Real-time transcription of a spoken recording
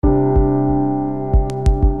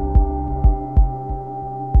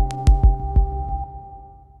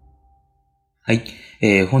はい。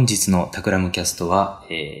本日のタクラムキャストは、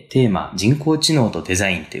テーマ人工知能とデザ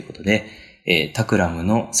インということで、タクラム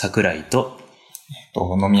の桜井と、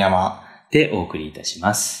野見山でお送りいたし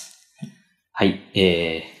ます。はい。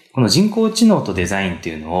この人工知能とデザインと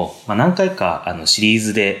いうのを、何回かシリー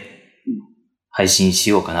ズで配信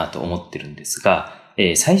しようかなと思ってるんですが、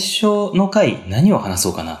最初の回何を話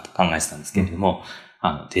そうかなと考えてたんですけれども、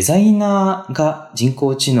デザイナーが人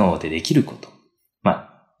工知能でできること、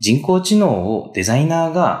人工知能をデザイナ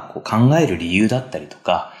ーが考える理由だったりと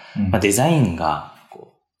か、デザインが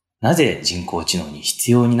なぜ人工知能に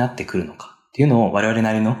必要になってくるのかっていうのを我々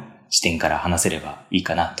なりの視点から話せればいい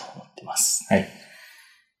かなと思ってます。はい。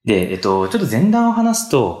で、ちょっと前段を話す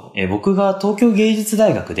と、僕が東京芸術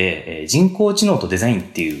大学で人工知能とデザインっ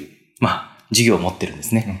ていう、授業を持ってるんで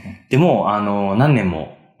すね。でも、何年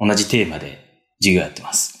も同じテーマで授業やって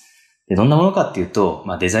ます。で、どんなものかっていうと、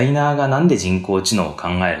デザイナーがなんで人工知能を考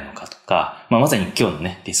えるのかとか、まさに今日の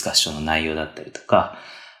ね、ディスカッションの内容だったりとか、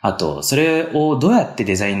あと、それをどうやって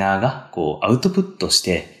デザイナーがアウトプットし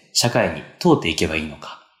て社会に通っていけばいいの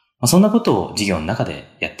か。そんなことを授業の中で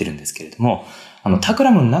やってるんですけれども、タク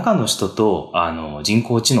ラムの中の人と、人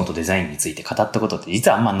工知能とデザインについて語ったことって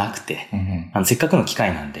実はあんまなくて、せっかくの機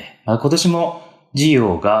会なんで、今年も授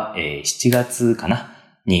業が、7月かな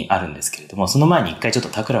にあるんですけれども、その前に一回ちょっと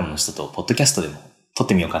タクラムの人とポッドキャストでも撮っ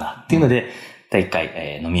てみようかなっていうので、第1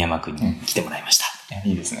回、野見山くんに来てもらいました。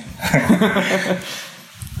いいですね。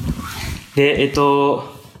で、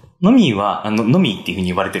ノミは、ノミっていうふう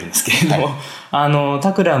に呼ばれてるんですけれども、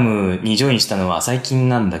タクラムにジョインしたのは最近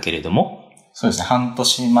なんだけれども、そうですね、半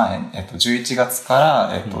年前、11月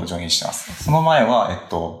から、ジョインしてます。その前は、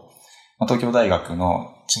東京大学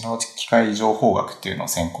の知能機械情報学っていうのを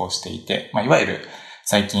専攻していて、いわゆる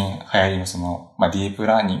最近流行りのディープ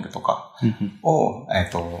ラーニングとかを、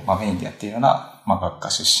メインでやっているような、学科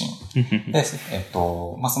出身で、そ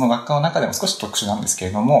の学科の中でも少し特殊なんですけ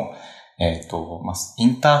れども、イ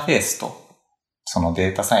ンターフェースとその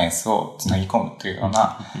データサイエンスをつなぎ込むというよう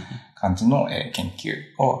な感じの研究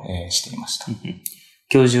をしていました。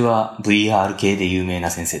教授は VR 系で有名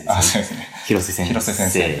な先生ですね。そうですね。広瀬先生。広瀬先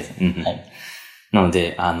生です。はい。なの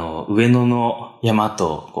で、上野の山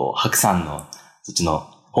と、白山の、そっちの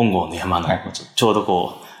本郷の山の、ちょう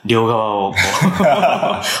ど両側を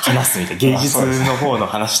話すみたいな、芸術の方の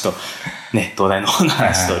話と、ね、東大の方の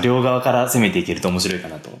話と、両側から攻めていけると面白いか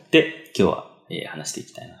なと思って、今日は、話してい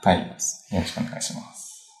きたいなと思います。よろしくお願いしま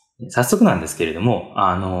す。早速なんですけれども、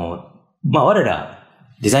我ら、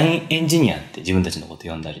デザインエンジニアって自分たちのこと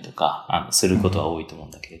呼んだりとか、することは多いと思う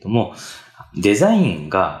んだけれども、デザイン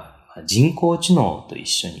が人工知能と一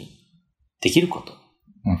緒にできることっ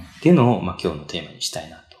ていうのを、今日のテーマにしたい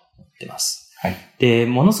なと思ってます。はい。で、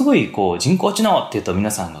ものすごい人工知能っていうと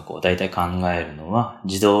皆さんが大体考えるのは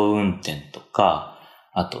自動運転とか、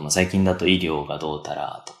あと最近だと医療がどうた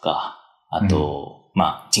らとか、あと、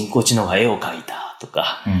人工知能が絵を描いたと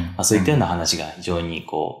か、そういったような話が非常に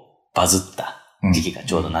バズった時期が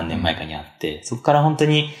ちょうど何年前かにあって、そこから本当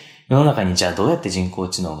に世の中にじゃあどうやって人工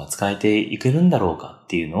知能が使えていけるんだろうかっ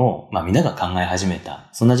ていうのを、みんなが考え始めた、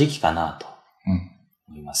そんな時期かなと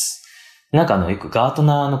思います。よくガート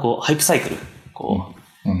ナーのハイプサイクル、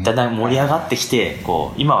だんだん盛り上がってきて、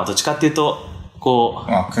今はどっちかっていうと、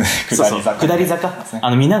下り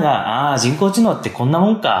坂。みんなが、人工知能ってこんなも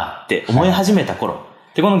んかって思い始めた頃。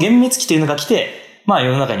で、この幻滅期というのが来て、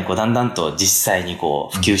世の中にだんだんと実際に普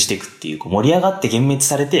及していくっていう、盛り上がって幻滅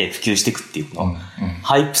されて普及していくっていう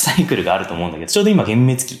ハイプサイクルがあると思うんだけど、ちょうど今幻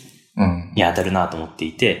滅期に当たるなと思って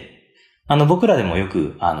いて、僕らでもよ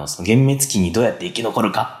く、その幻滅期にどうやって生き残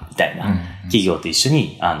るかみたいな企業と一緒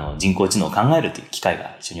に、人工知能を考えるという機会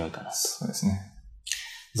が非常に多いかな。そうですね。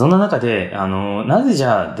そんな中で、なぜじ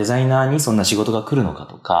ゃあデザイナーにそんな仕事が来るのか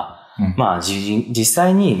とか、実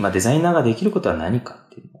際に、デザイナーができることは何かっ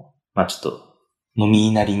ていうのを、ちょっと、飲み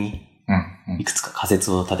なりに、いくつか仮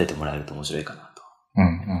説を立ててもらえると面白いかなと。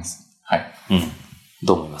はい。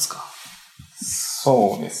どう思いますか？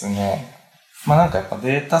そうですね。やっぱ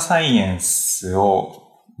データサイエンスを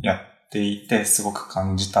やっていてすごく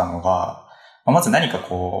感じたのが、まず何か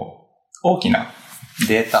大きな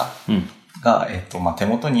データが、手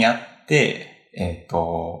元にあって、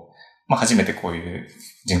初めてこういう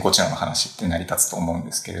人工知能の話って成り立つと思うん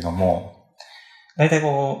ですけれども、大体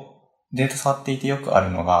データ触っていてよくあ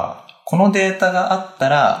るのが、このデータがあった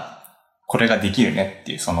ら、これができるねっ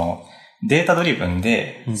ていう、データドリブン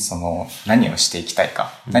で、何をしていきたい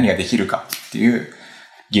か、何ができるかっていう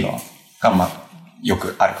議論が、よ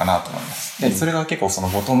くあるかなと思います。で、それが結構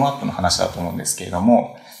ボトムアップの話だと思うんですけれど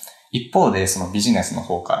も、一方でビジネスの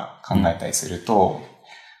方から考えたりすると、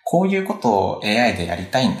こういうことを AI でやり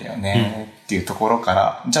たいんだよねっっていうところか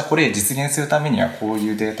ら、じゃあこれ実現するためにはこう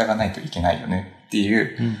いうデータがないといけないよねってい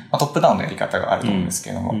う、トップダウンのやり方があると思うんですけ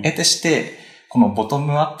れども、得てして、このボト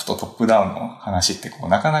ムアップとトップダウンの話って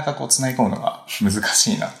なかなか繋ぎ込むのが難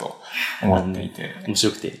しいなと思っていて。面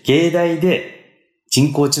白くて、芸大で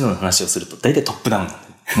人工知能の話をすると大体トップダウンなんだよ。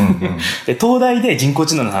で、東大で人工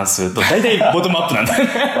知能の話すると大体ボトムアップなんだよね。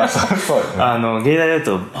そうですね。芸大だ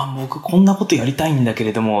と、僕こんなことやりたいんだけ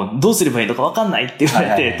れども、どうすればいいのか分かんないって言わ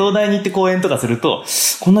れて、東大に行って講演とかすると、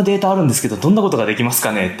こんなデータあるんですけど、どんなことができます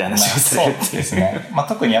かねって話をする。そうですね。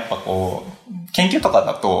特にやっぱ研究とか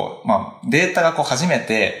だと、データが初め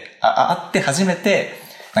て、あって初めて、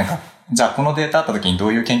じゃあこのデータあった時にど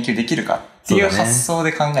ういう研究できるかっていう発想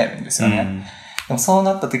で考えるんですよね。でもそう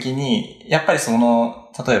なった時に、やっぱり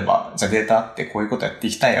例えば、じゃあデータあってこういうことやって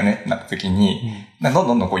いきたいよねってなった時に、どん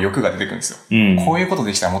どん欲が出てくるんですよ。こういうこと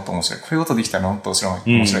できたらもっと面白い。こういうことできたらもっと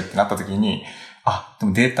面白いってなった時に、で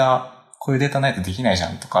もこういうデータないとできないじゃ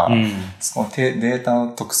んとか、そのデータの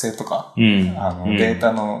特性とか、デー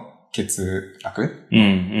タの欠落、デ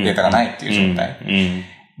ータがないっていう状態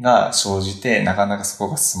が生じて、なかなかそ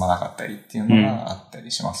こが進まなかったりっていうのがあった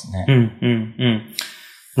りしますね。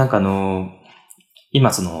今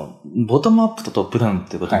ボトムアップとトップダウンっ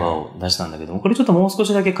ていう言葉を出したんだけども、これちょっともう少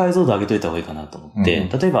しだけ解像度上げといた方がいいかなと思って、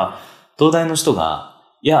例えば、東大の人が、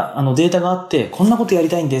いや、データがあって、こんなことやり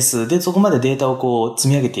たいんです。で、そこまでデータを積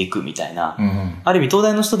み上げていくみたいな、ある意味東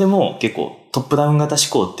大の人でも結構トップダウン型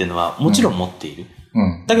思考っていうのはもちろん持っている。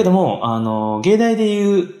だけども、芸大で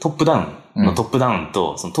いうトップダウンのトップダウン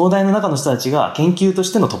と、その東大の中の人たちが研究と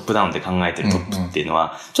してのトップダウンで考えてるトップっていうの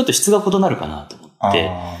は、ちょっと質が異なるかなと思っ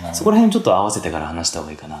て、そこら辺ちょっどっと合わせてから話した方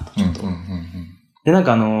がいいかなと、ちょっと。で、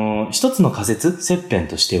一つの仮説、切片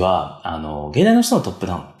としては、芸大の人のトップ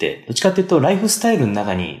ダウンって、どっちかっていうと、ライフスタイルの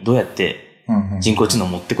中にどうやって人工知能を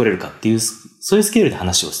持ってこれるかっていう、そういうスケールで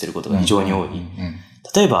話をしていることが非常に多い。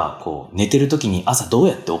例えば、寝てる時に朝どう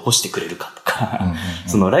やって起こしてくれるかとか、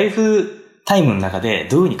そのライフタイムの中で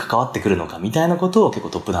どういうふうに関わってくるのかみたいなことを結構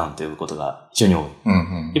トップダウンということが非常に多い。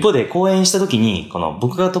一方で講演した時に、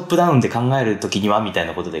僕がトップダウンで考える時にはみたい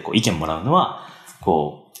なことで意見もらうのは、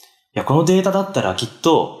いや、このデータだったらきっ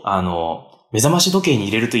と、目覚まし時計に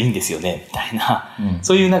入れるといいんですよね、みたいな、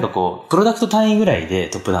そういうプロダクト単位ぐらいで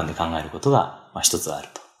トップダウンで考えることが、一つある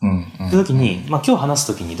と。という時に、今日話す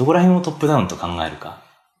時にどこら辺をトップダウンと考えるか。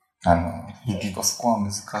結構そこは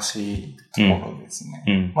難しいところです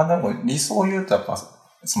ね。でも理想を言うとやっぱ、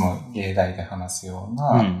芸大で話すよう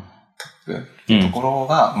なトップっていうところ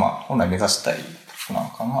が、本来目指したいトップなの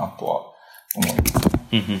かなとは思います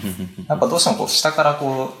ね。やっぱどうしても下から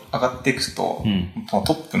上がっていくと、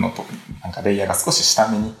トップのレイヤーが少し下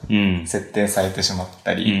目に設定されてしまっ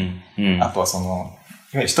たり、あとはいわ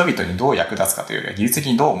ゆる人々にどう役立つかというよりは技術的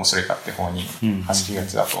にどう面白いかって方に走りが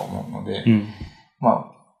ちだと思うので、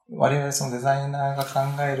我々デザイナーが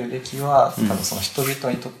考えるべきは、多分人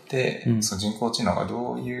々にとって、人工知能が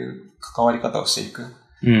どういう関わり方をしていく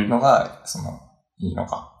のが、いいの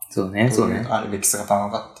か。そうね。あるべき姿な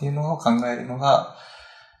のかっていうのを考えるのが、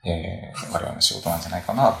我々の仕事なんじゃない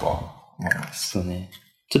かなとは思います。そうね。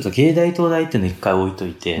ちょっと芸大東大っていうのを一回置いと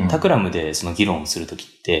いて、タクラムでその議論をするときっ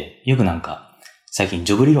て、よく最近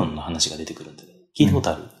ジョブ理論の話が出てくるんだけど、聞いたこと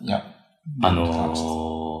ある？いや。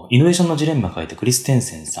イノベーションのジレンマ書いたクリステン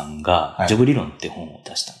センさんが、ジョブ理論って本を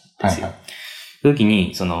出したんですよ。その時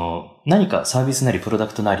に、何かサービスなりプロダ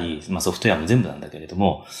クトなり、ソフトウェアも全部なんだけれど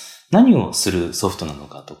も、何をするソフトなの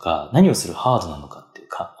かとか、何をするハードなのかっていう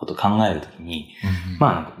ことを考えるときに、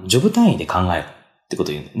ジョブ単位で考えるってこ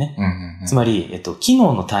とを言うんだよね。つまり、機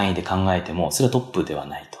能の単位で考えても、それはトップでは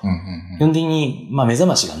ないと。基本的に、目覚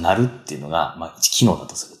ましが鳴るっていうのが、機能だ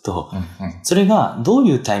とすると、それがどう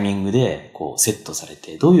いうタイミングでセットされ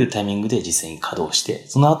て、どういうタイミングで実際に稼働して、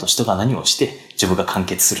その後人が何をして、ジョブが完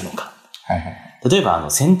結するのか。例えば、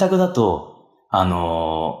洗濯だと、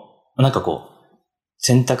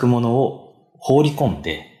洗濯物を放り込ん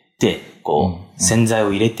で、洗剤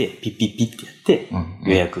を入れて、ピッピッピッってやって、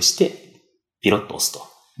予約して、ピロッと押すと。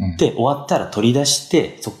で、終わったら取り出し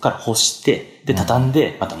て、そこから干して、で、畳ん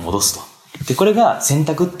で、また戻すと。で、これが洗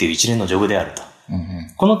濯っていう一連のジョブであると。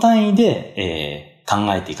この単位で、考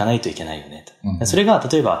えていかないといけないよねと。それが、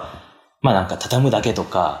例えば、畳むだけと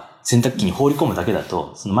か、洗濯機に放り込むだけだ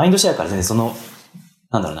と、そのマインドシェアから全然そのフ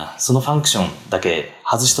ァンクションだけ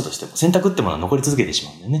外したとしても、洗濯ってものは残り続けてし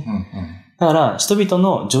まうんだよね。だから、人々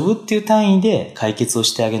のジョブっていう単位で解決を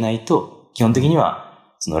してあげないと、基本的には、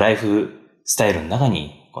ライフスタイルの中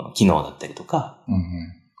に、この機能だったりとか、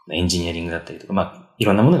エンジニアリングだったりとか、い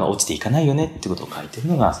ろんなものが落ちていかないよねってことを書いてる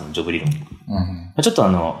のが、そのジョブ理論。ちょっと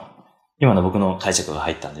今の僕の解釈が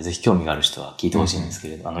入ったんで、ぜひ興味がある人は聞いてほしいんですけ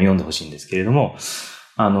れど、読んでほしいんですけれども、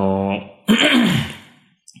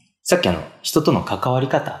さっき人との関わり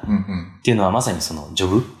方っていうのはまさにそのジョ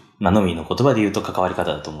ブ、ノミーの言葉で言うと関わり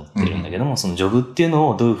方だと思ってるんだけども、そのジョブっていうの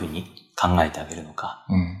をどういうふうに考えてあげるのか、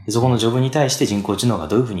でそこのジョブに対して人工知能が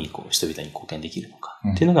どういうふうに人々に貢献できるのか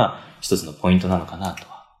っていうのが一つのポイントなのかなと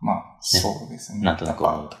は。まあ、そうですね。なんとなく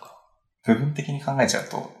思うところ。部分的に考えちゃう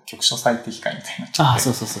と、局所最適解みたいになっちゃって。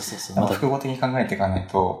そう。複合的に考えていかない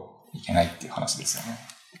といけないっていう話ですよね。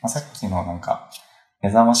さっきの目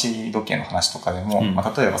覚まし時計の話とかでも、例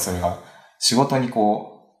えばそれが仕事にち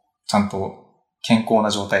ゃんと健康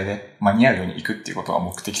な状態で間に合うように行くっていうことが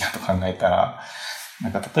目的だと考えたら、例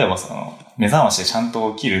えば目覚ましでちゃん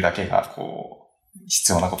と起きるだけが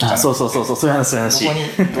必要なことじゃないですか。そういう話。そこに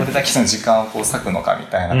どれだけの時間を割くのかみ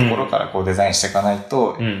たいなところからデザインしていかない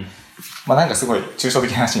と、すごい抽象的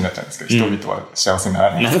な話になっちゃうんですけど、人々は幸せにな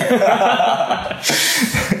らない。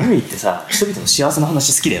海ってさ、人々の幸せの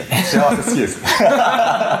話好きだよね。幸せ好きです。ウ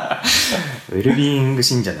ェルビーイング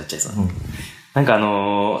信者になっちゃいそう。そ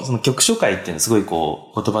の局所会っていうのはすごい言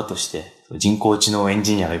葉として人工知能エン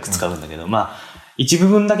ジニアがよく使うんだけど、一部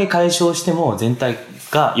分だけ解消しても全体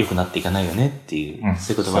が良くなっていかないよねっていう、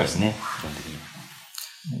そういう言葉ですね、基本的に。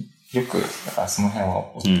よく、だからその辺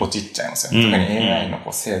は落ちっちゃいますよね。特に AI の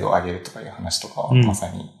精度を上げるとかいう話とかは、まさ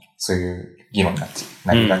にそういう議論に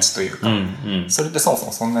なりがちというか、それってそもそ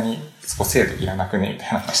もそんなに精度いらなくねみた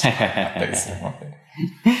いな話とかあったりするので。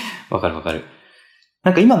わかる。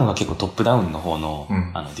今のが結構トップダウンの方の、デ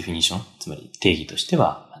ィフィニッション、つまり定義として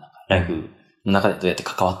は、ライフの中でどうやって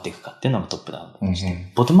関わっていくかっていうのがトップダウンだとし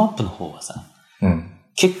て、ボトムアップの方はさ、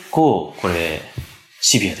結構これ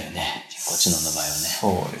シビアだよね、人工知能の場合はね。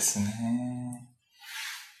そうですね。や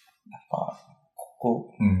っぱ、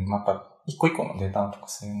一個一個のデータの特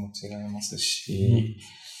性も違いますし、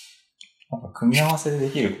組み合わせでで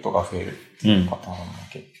きることが増えるっていうパターンも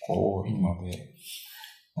結構多いので、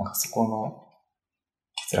そこの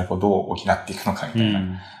欠落をどう補っていくのかみたい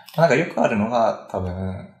な。よくあるのが多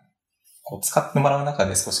分、使ってもらう中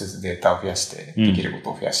で少しずつデータを増やして、できるこ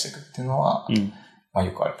とを増やしていくっていうのは、よ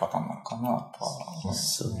くあるパターンなのかなとは思いま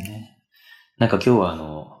すね。そうね。今日は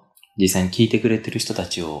実際に聞いてくれてる人た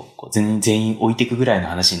ちを全員置いていくぐらいの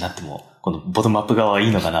話になっても、このボトムアップ側はい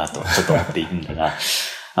いのかなとちょっと思っているんだが、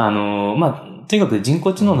とにかく人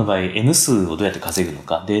工知能の場合 N 数をどうやって稼ぐの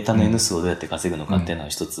か、データの N 数をどうやって稼ぐのかっていうのは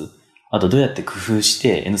一つ、あとどうやって工夫し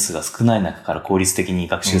て N 数が少ない中から効率的に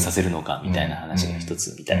学習させるのかみたいな話が一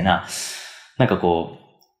つみたいな、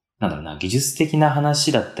技術的な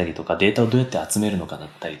話だったりとか、データをどうやって集めるのかだっ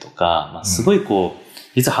たりとか、すごい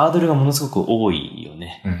実はハードルがものすごく多いよ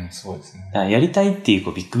ね。そうですね。やりたいってい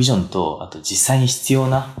うビッグビジョンと、あと実際に必要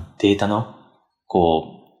なデータの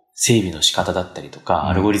整備の仕方だったりとか、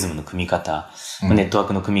アルゴリズムの組み方、ネットワー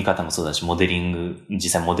クの組み方もそうだし、モデリング、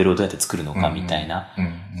実際モデルをどうやって作るのかみたいな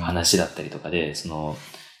話だったりとかで、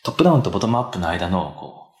トップダウンとボトムアップの間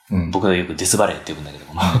の、僕がよくデスバレーって呼ぶんだけ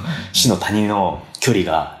ども、死の谷の距離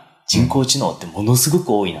が人工知能ってものすごく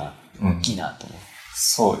多いな、大きいなと思う。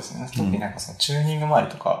そうですね。特にチューニング周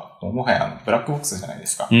りとか、もはやブラックボックスじゃないで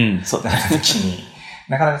すか。そうだ。時に、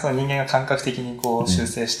なかなか人間が感覚的に修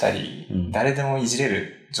正したり、誰でもいじれ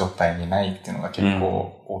る状態にないっていうのが結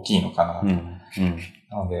構大きいのかなと。な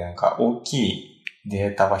ので大きいデ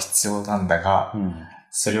ータは必要なんだが、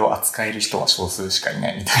それを扱える人は少数しかい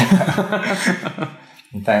ないみたいな、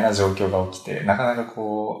みたいな状況が起きて、なかなか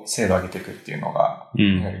精度を上げていくっていうのが、い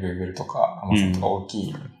わゆる Google とか Amazon とか大き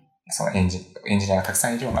い、エンジニアがたくさ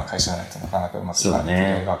んいるような会社じゃないとなかなかうまくいかない事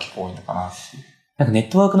例が結構多いのかなっていう。ネッ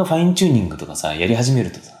トワークのファインチューニングとかさ、やり始め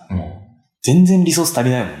るとさ、もう全然リソース足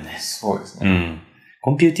りないもんね。そうですね。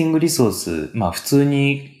コンピューティングリソース、普通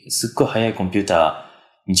にすっごい速いコンピュータ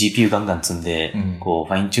ー、GPU ガンガン積んで、フ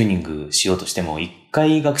ァインチューニングしようとしても、一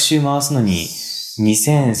回学習回すのに、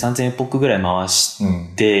2000、3000エポックぐらい回し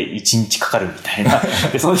て1日かかるみたいな。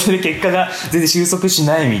で、それで結果が全然収束し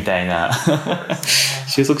ないみたいな。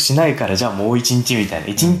収束しないからじゃあもう1日みたいな。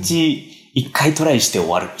1日1回トライして終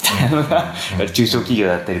わるみたいなのが、中小企業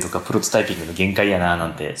だったりとかプロトタイピングの限界やなな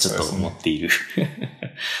んてちょっと思っている。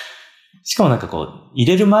しかも入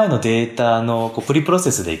れる前のデータのプリプロ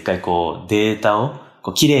セスで一回データを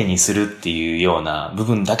綺麗にするっていうような部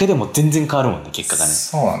分だけでも全然変わるもんね、結果がね。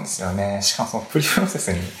そうなんですよね。しかもそのプリプロセ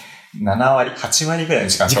スに7割、8割ぐらいの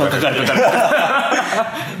時間かかる。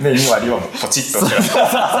で、2割をポチッとしてる。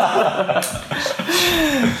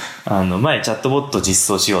前チャットボット実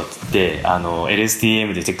装しようって言って、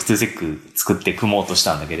LSTM でテック2セック作って組もうとし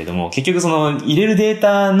たんだけれども、結局入れるデー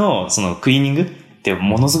タのクリーニングって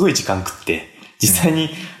ものすごい時間食って、実際に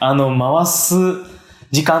回す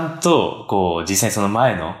時間と、こう、実際にその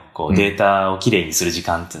前の、こう、データをきれいにする時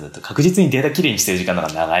間っていうのだと、確実にデータきれいにしてる時間の方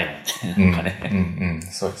が長いもんね。なんかね。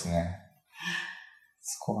そうですね。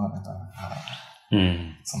そこはなんか、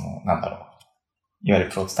なんだろう。いわゆ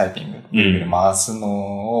るプロトタイピング、ぐるぐる回すの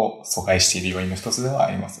を阻害している要因の一つでは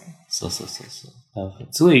ありますよね。そう。す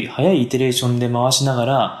ごい早いイテレーションで回しなが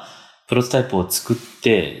ら、プロトタイプを作っ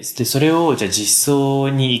て、で、それをじゃあ実装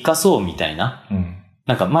に活かそうみたいな。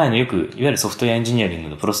なんか前のよく、いわゆるソフトウェアエンジニアリング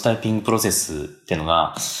のプロトタイピングプロセスっていうの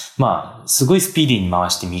が、まあ、すごいスピーディーに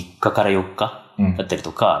回して3日から4日だったり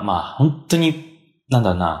とか、まあ、本当に、なんだ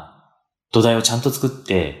ろうな、土台をちゃんと作っ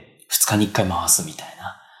て2日に1回回すみたい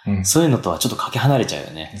な。そういうのとはちょっとかけ離れちゃうよ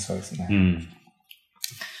ね。そうですね。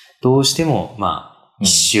どうしても、まあ、1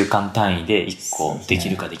週間単位で1個でき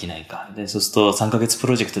るかできないか。で、そうすると3ヶ月プ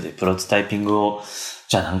ロジェクトでプロトタイピングを、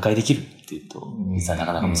じゃあ何回できるっていうと、実はな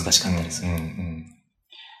かなか難しかったりする。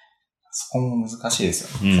そこも難しいで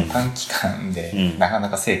すよね。短期間でなかな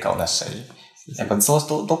か成果を出したり。やっぱそうする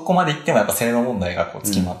とどこまで行ってもやっぱ性能問題がこう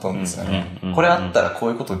付きまとうんですよね。これあったらこう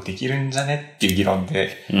いうことできるんじゃねっていう議論で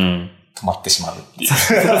止まってしまうっていう。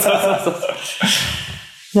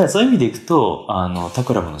そういう意味でいくと、タ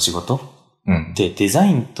クラムの仕事でデザ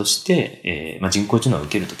インとして、まあ、人工知能を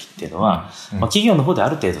受けるときっていうのは、まあ、企業の方であ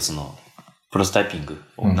る程度そのプロトタイピング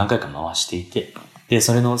を何回か回していて、で、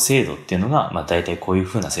それの精度っていうのが、まあ大体こういう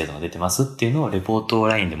風な精度が出てますっていうのをレポートを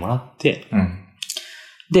ラインでもらって、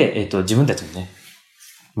で、自分たちのね、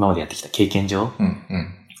今までやってきた経験上、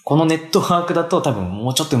このネットワークだと多分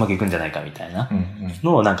もうちょっとうまくいくんじゃないかみたいな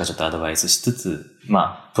のをなんかちょっとアドバイスしつつ、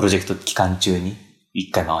まあ、プロジェクト期間中に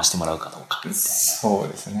一回回してもらうかどうかみたいな。そう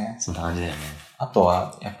ですね。そんな感じだよね。あと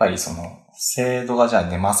は、やっぱりその、精度がじゃあ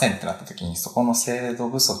出ませんってなった時に、そこの精度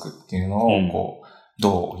不足っていうのを、こう、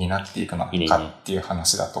どう補っていくのかっていう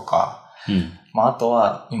話だとか、まあ、あと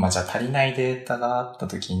は、今じゃあ足りないデータがあった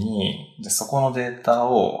時に、じゃあそこのデータ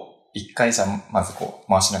を一回じゃあまずこう、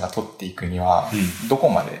回しながら取っていくには、どこ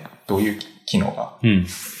までどういう機能が、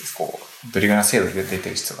こう、どれぐらいの精度で出て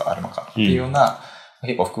る必要があるのかっていうような、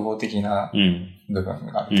結構複合的な部分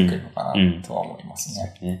が出てくるのかなとは思います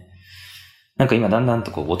ね。なんか今だんだん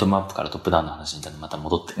とこうボトムアップからトップダウンの話にまた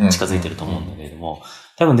戻って近づいてると思うんだけれども、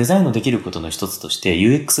多分デザインのできることの一つとして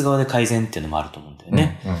UX 側で改善っていうのもあると思うんだよ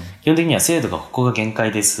ね。基本的には精度がここが限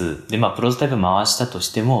界です。で、まあプロトタイプ回したと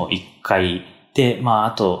しても1回で、まあ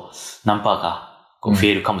あと何パーかこう増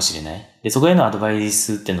えるかもしれない。で、そこへのアドバイ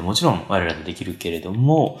スっていうのはもちろん我らでできるけれど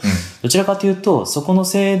も、どちらかというと、そこの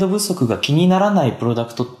精度不足が気にならないプロダ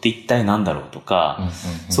クトって一体何だろうとか、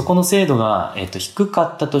そこの精度が、低か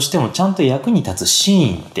ったとしてもちゃんと役に立つシ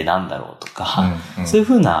ーンって何だろうとか、そういう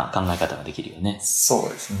風な考え方ができるよね。そう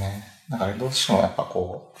ですね。だからどうしてもやっぱ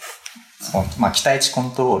こう、そのまあ期待値コ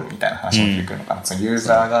ントロールみたいな話も出てくるのかな。そのユー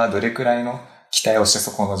ザーがどれくらいの期待をして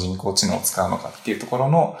そこの人工知能を使うのかっていうところ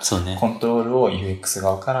のコントロールを UX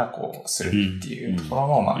側からこうするっていうところ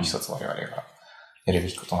もまあ一つ我々がやるべ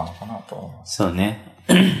きことなのかなと思います。そうね。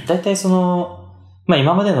だいたいその、まあ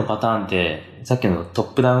今までのパターンってさっきのト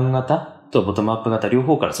ップダウン型とボトムアップ型両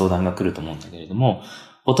方から相談が来ると思うんだけれども、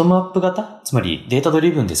ボトムアップ型、つまりデータド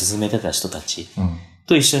リブンで進めてた人たち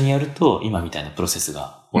と一緒にやると今みたいなプロセス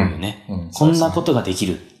が多いよね。こんなことができ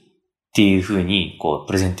る。っていう風に、こう、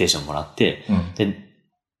プレゼンテーションもらって、で、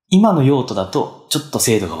今の用途だと、ちょっと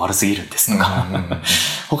精度が悪すぎるんですとか、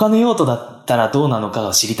他の用途だったらどうなのか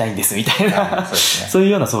を知りたいんですみたいな、そういう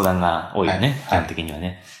ような相談が多いよね、基本的には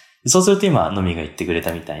ね。そうすると今、のみが言ってくれ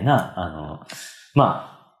たみたいな、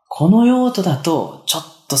まあ、この用途だと、ちょ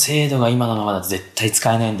っと精度が今のままだと絶対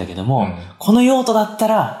使えないんだけども、この用途だった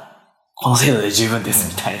ら、この精度で十分で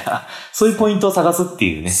すみたいな、そういうポイントを探すって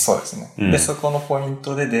いうね。そうですね。で、そこのポイン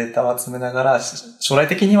トでデータを集めながら、将来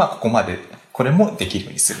的にはここまで、これもできる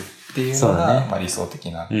ようにするっていうのが、まあ理想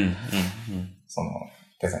的な、その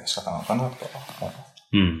デザインの仕方なのかなとは思い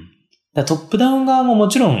ます。トップダウン側もも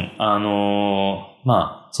ちろん、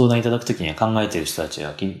まあ、相談いただくときには考えている人たち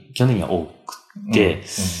は基本的には多くて、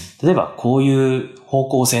例えばこういう方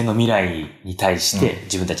向性の未来に対して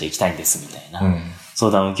自分たちは行きたいんですみたいな。相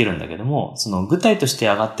談を受けるんだけども、その具体として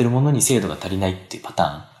上がってるものに精度が足りないっていうパ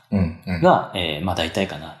ターンが、まあ大体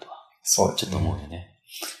かなとは、ちょっと思うよね。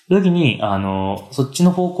そういう時に、そっち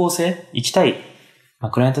の方向性、行きたい、ま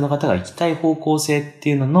あ、クライアントの方が行きたい方向性って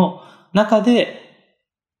いうのの中で、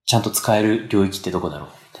ちゃんと使える領域ってどこだろう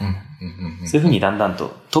みたいな。そういうふうにだんだんと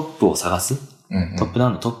トップを探す、トップダウ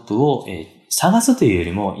ンのトップを、探すというよ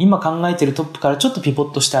りも、今考えてるトップからちょっとピボ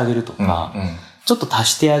ットしてあげるとか、ちょっと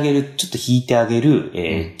足してあげる、ちょっと引いてあげ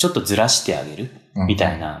る、ちょっとずらしてあげる、み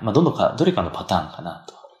たいな、まあ、どれかのパターンかな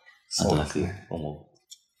と、なんとなく思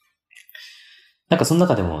う。なんかその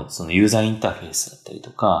中でもそのユーザーインターフェースだったり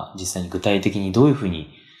とか、実際に具体的にどういうふう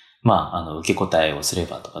に、受け答えをすれ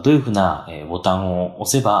ばとか、どういうふうなボタンを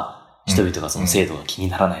押せば、人々がその精度が気に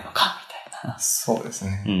ならないのか、みたいな。そうです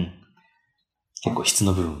ね。結構質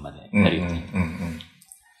の部分までやるよね。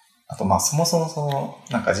あと、そもそも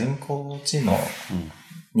なんか人工知能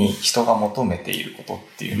に人が求めていることっ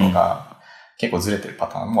ていうのが、結構ずれてるパ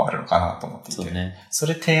ターンもあるのかなと思っていて。そ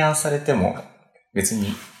れ提案されても、別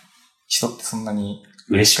に人ってそんなに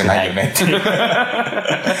嬉しくないよねっていう。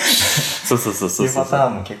そう。いうパター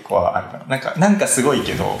ンも結構あるな。なんかすごい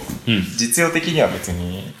けど、実用的には別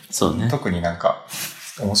に、特になんか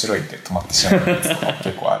面白いって止まってしまうやつとか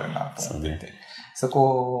結構あるなと思っていて、そ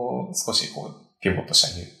こを少しピボットし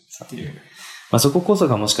てあげるっていう。そここそ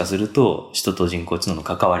がもしかすると人と人工知能の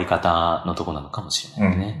関わり方のとこなのかもしれ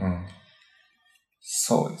ないね。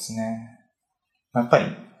そうですね。やっぱり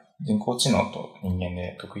人工知能と人間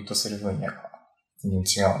で得意とする分野が全然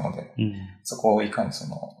違うので、そこをいかに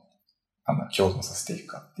共存させてい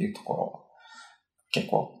くかっていうところ、結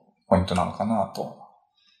構ポイントなのかなと思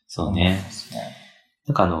いますね。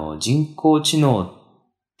なんか人工知能っ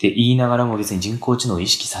て言いながらも別に人工知能を意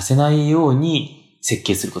識させないように設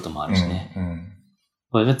計することもあるしね。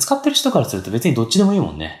使ってる人からすると別にどっちでもいい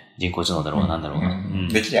もんね。人工知能だろうがなんだろうが。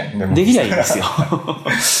できりゃいいんですよ。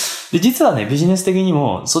で、実はね、ビジネス的に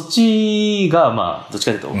も、そっちが、どっち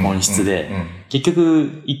かというと本質で、結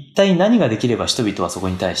局、一体何ができれば人々はそこ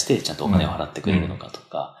に対してちゃんとお金を払ってくれるのかと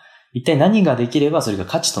か、一体何ができればそれが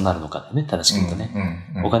価値となるのかだよね、正しく言うとね。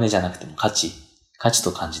お金じゃなくても価値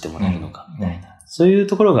と感じてもらえるのか、みたいな。そういう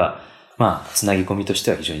ところが、つなぎ込みとし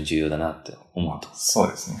ては非常に重要だなって思うと。そう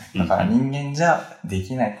ですね。だから人間じゃで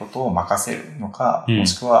きないことを任せるのか、も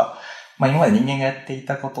しくは、今まで人間がやってい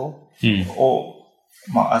たことを、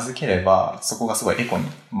預ければ、そこがすごいエコに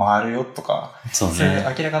回るよとか、そういう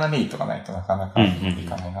明らかなメリットがないとなかなかい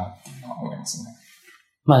かないなっていうのは思いますね。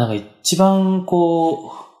なんか一番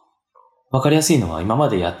わかりやすいのは今ま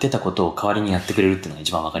でやってたことを代わりにやってくれるっていうのが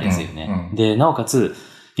一番わかりやすいよね。で、なおかつ、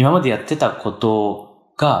今までやってたこ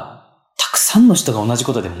とが、たくさんの人が同じ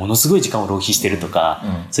ことでものすごい時間を浪費してるとか、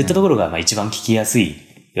そういったところが一番聞きやすい、いわ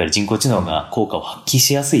ゆる人工知能が効果を発揮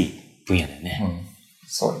しやすい分野だよね。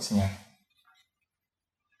そうですね。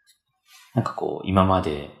なんか今ま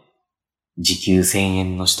で時給1000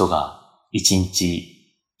円の人が1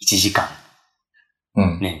日1時間、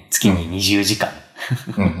月に20時間、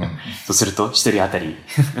そうすると1人当たり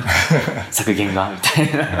削減がみたい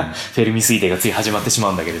なフェルミ推定がつい始まってしま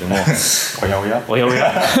うんだけれども、おや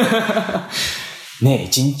ね、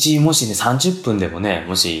1日もしね30分でもね、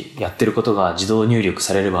もしやってることが自動入力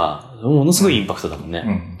されればものすごいインパクトだもん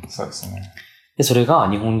ね。そうですね。でそれが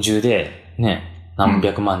日本中でね、何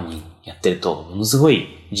百万人やってると、ものすごい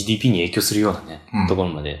GDP に影響するようなね、ところ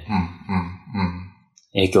まで、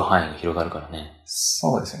影響範囲が広がるからね。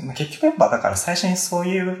そうですね。結局やっぱだから最初にそう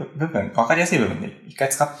いう部分、わかりやすい部分で一回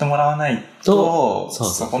使ってもらわないと、そ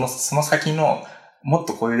の先の、もっ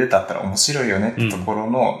とこういうデータあったら面白いよねってところ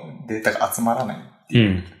のデータが集まらないってい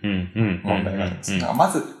う問題があるんですが、ま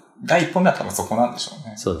ず第一歩目は多分そこなんでしょう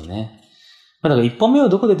ね。そうだね。だから一本目を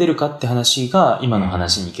どこで出るかって話が今の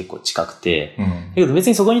話に結構近くて、だけど別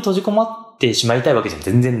にそこに閉じこもってしまいたいわけじゃ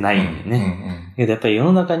全然ないんだよね。だけどやっぱり世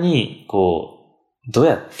の中にどう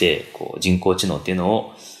やって人工知能っていうの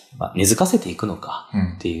を根付かせていくのか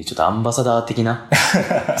っていうちょっとアンバサダー的な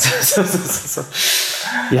そう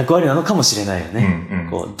役割なのかもしれないよね。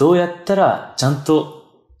どうやったらちゃんと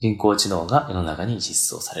人工知能が世の中に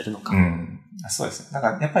実装されるのか。そうですね。だ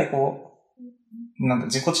からやっぱり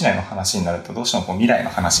人工知能の話になるとどうしても未来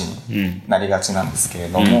の話になりがちなんですけれ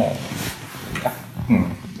ども、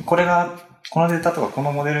このデータとかこ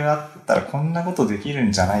のモデルがあったらこんなことできる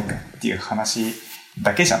んじゃないかっていう話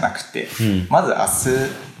だけじゃなくて、まず明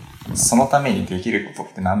日そのためにできること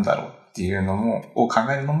ってなんだろうっていうのを考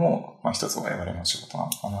えるのも、一つ我々の仕事な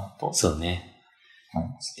のかなと。そうね。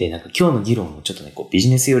で、なんか今日の議論をちょっとね、ビ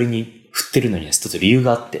ジネス寄りに振ってるのには一つ理由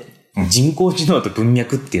があって、人工知能と文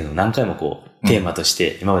脈っていうのを何回もテーマとし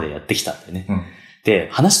て今までやってきたんだよね。で、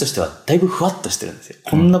話としてはだいぶふわっとしてるんですよ。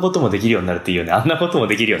こんなこともできるようになるといいよね。あんなことも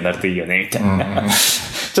できるようになるといいよね。みたいな。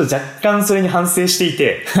ちょっと若干それに反省してい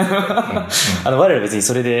て、我々別に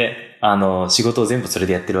それで、仕事を全部それ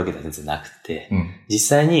でやってるわけでは全然なくて、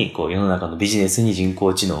実際に世の中のビジネスに人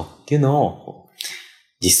工知能っていうのを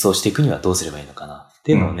実装していくにはどうすればいいのかなっ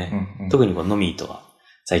ていうのをね、特にノミーとは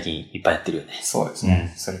最近いっぱいやってるよね。そうです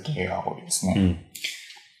ね。それ系が多いですね。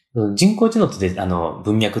人工知能って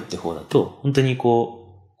文脈って方だと、本当に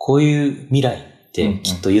こういう未来って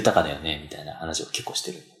きっと豊かだよね、みたいな話を結構し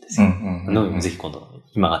てるんですよ。ノミーもぜひ今度、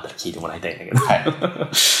暇があったら聞いてもらいたいんだけど。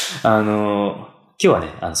今日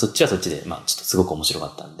はね、そっちはそっちで、ちょっとすごく面白か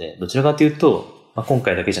ったんで、どちらかというと、今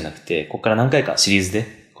回だけじゃなくて、ここから何回かシリーズで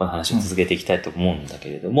この話を続けていきたいと思うんだけ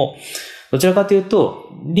れども、どちらかという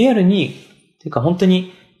と、リアルに、ていうか本当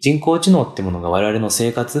に人工知能ってものが我々の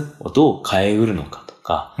生活をどう変えうるのかと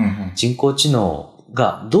か、人工知能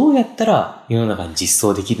がどうやったら世の中に実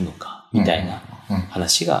装できるのか、みたいな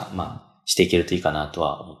話が、していけるといいかなと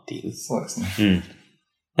は思っている。そうですね。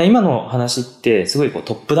今の話ってすごいト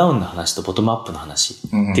ップダウンの話とボトムアップの話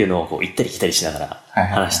っていうのを行ったり来たりしながら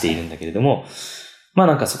話しているんだけれども、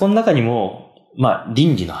なんかそこの中にも、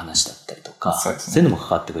倫理の話だったりとか、そういうのも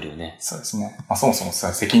関わってくるよね。そうですね。そもそも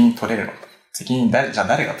責任取れるのか。責任じゃあ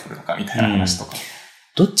誰が取るのかみたいな話とか。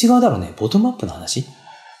どっち側だろうね。ボトムアップの話？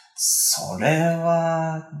それ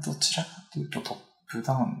は、どちらかというとトップ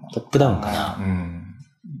ダウンなのかな。トップダウンかな。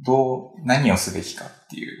何をすべきかっ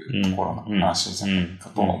ていうところの話じゃないか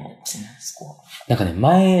と思いますね、そこは。なんかね、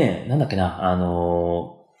前、なんだっけな、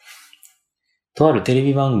とあるテレ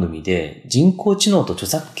ビ番組で人工知能と著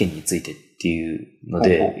作権についてっていうの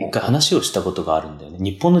で、一回話をしたことがあるんだよね。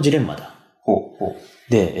日本のジレンマだ。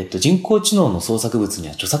で、人工知能の創作物に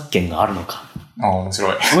は著作権があるのか。面白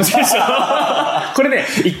い。面白いでしょこれね、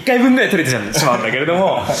一回分で取れてしまうんだけれど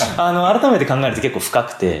も、改めて考えると結構深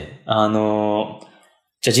くて、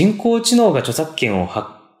じゃあ人工知能が著作権を発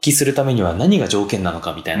揮するためには何が条件なの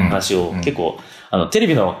かみたいな話を結構、テレ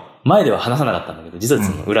ビの前では話さなかったんだけど、実は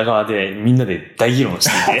その裏側でみんなで大議論し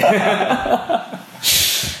ていて。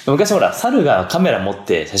昔ほら、猿がカメラ持っ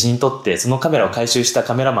て写真撮って、そのカメラを回収した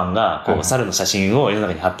カメラマンが、猿の写真を世の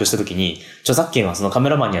中に発表したときに、著作権はそのカ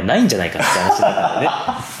メラマンにはないんじゃないかって話だったんだよね。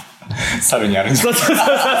猿にあるんじゃない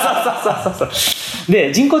か。そう。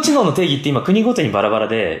で、人工知能の定義って今国ごとにバラバラ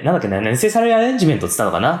で、なんだっけね、ネセサリーアレンジメントって言った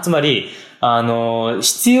のかな？つまり、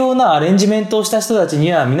必要なアレンジメントをした人たち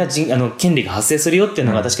にはみんな権利が発生するよっていう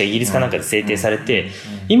のが確かイギリスかなんかで制定されて、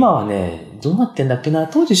今はね、どうなってんだっけな、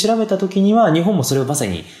当時調べた時には日本もそれをまさ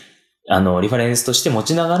に、リファレンスとして持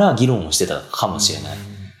ちながら議論をしてたかもしれない。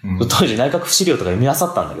当時内閣府資料とか読み漁っ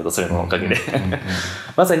たんだけど、それのおかげで。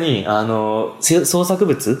まさに、創作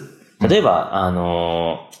物、例えば、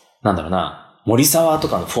なんだろうな、森沢と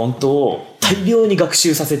かのフォントを大量に学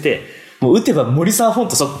習させて、もう打てば森沢フォン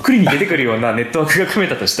トそっくりに出てくるようなネットワークが組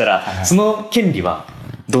めたとしたら、その権利は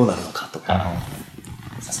どうなるのかとか。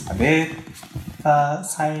データ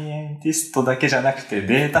サイエンティストだけじゃなくて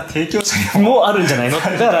データ提供者にもあるんじゃないの？だ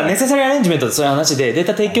からネセサリーアレンジメントってそういう話で、デー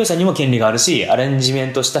タ提供者にも権利があるし、アレンジメ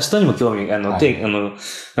ントした人にも興味が、なん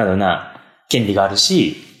だろうな、権利がある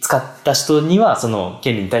し、使った人にはその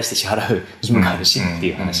権利に対して支払う義務があるしって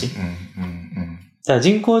いう話。だから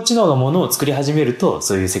人工知能のものを作り始めると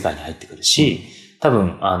そういう世界に入ってくるし、多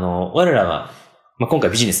分、我らは、今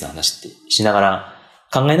回ビジネスの話ってしながら、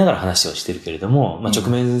考えながら話をしてるけれども、直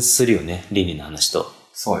面するよね、倫理の話と。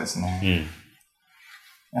そうですね。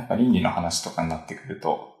やっぱ倫理の話とかになってくる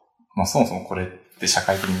と、そもそもこれって社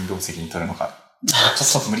会的にどう責任取るのか、ち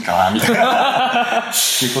ょっと無理かな、みたいな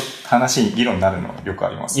話、議論になるのよくあ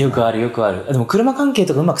りますね。よくある。でも車関係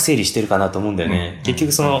とかうまく整理してるかなと思うんだよね。結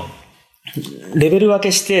局その、レベル分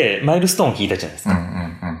けしてマイルストーンを引いたじゃないですか。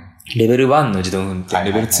レベル1の自動運転、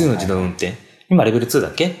レベル2の自動運転。今レベル2だ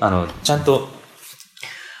っけ？ちゃんと、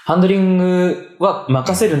ハンドリングは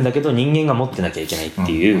任せるんだけど人間が持ってなきゃいけないっ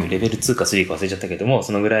ていうレベル2か3か忘れちゃったけども、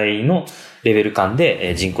そのぐらいのレベル感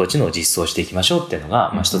で人工知能を実装していきましょうっていうの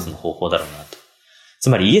が、一つの方法だろうなと。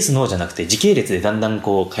つまりイエスノーじゃなくて時系列でだんだん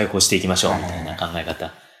解放していきましょうみたいな考え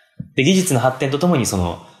方。で、技術の発展とともにそ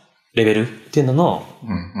のレベルっていうのの、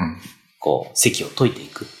席を解いてい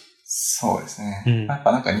く。そうですね。やっ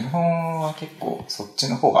ぱなんか日本は結構そっち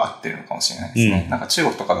の方が合ってるのかもしれないですね。なんか中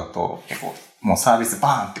国とかだと結構もうサービスバ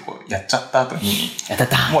ーンってやっちゃった後に、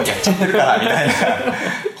もうやっちゃってるからみたいな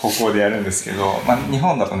方向でやるんですけど、日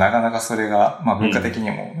本だとなかなかそれが、文化的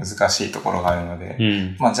にも難しいところがあるので、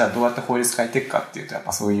じゃあどうやって法律変えていくかっていうと、やっ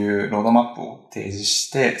ぱそういうロードマップを提示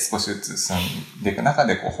して少しずつ進んでいく中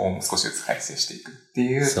で法も少しずつ改正していくって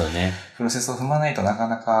いうプロセスを踏まないとなか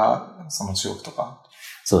なかその中国とか、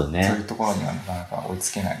そうだね。そういうところにはなかなか追い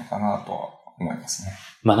つけないのかなとは思いますね。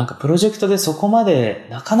なんかプロジェクトで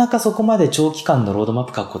なかなかそこまで長期間のロードマッ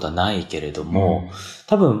プ書くことはないけれども、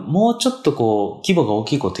多分もうちょっと規模が大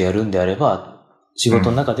きいことやるんであれば、仕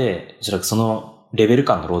事の中で、おそらくそのレベル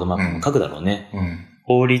感のロードマップも書くだろうね。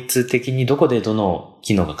法律的にどこでどの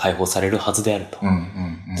機能が解放されるはずであると。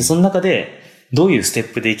で、その中で、どういうステ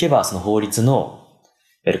ップでいけば、その法律の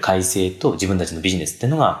いわゆる改正と自分たちのビジネスってい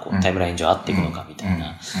うのがタイムライン上合っていくのかみたい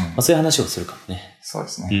な、そういう話をするかもね。そうで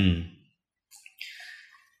すね。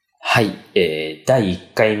はい、第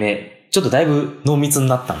1回目ちょっとだいぶ濃密に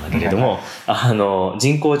なったんだけれども、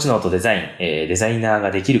人工知能とデザイン、デザイナー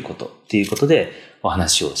ができることっていうことでお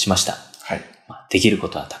話をしました。はい。できるこ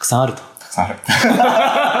とはたくさんあると。たくさんある。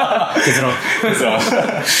結論。た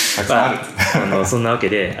くさんある。そんなわけ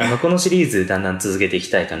で、このシリーズだんだん続けていき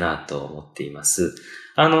たいかなと思っています。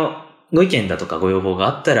ご意見だとかご要望が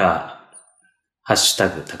あったら、ハッシュタ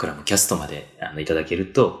グタクラムキャストまでいただける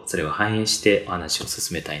と、それを反映してお話を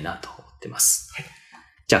進めたいなと思ってます。はい、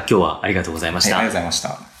じゃあ今日はありがとうございました。はい、ありがとうござ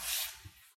いました。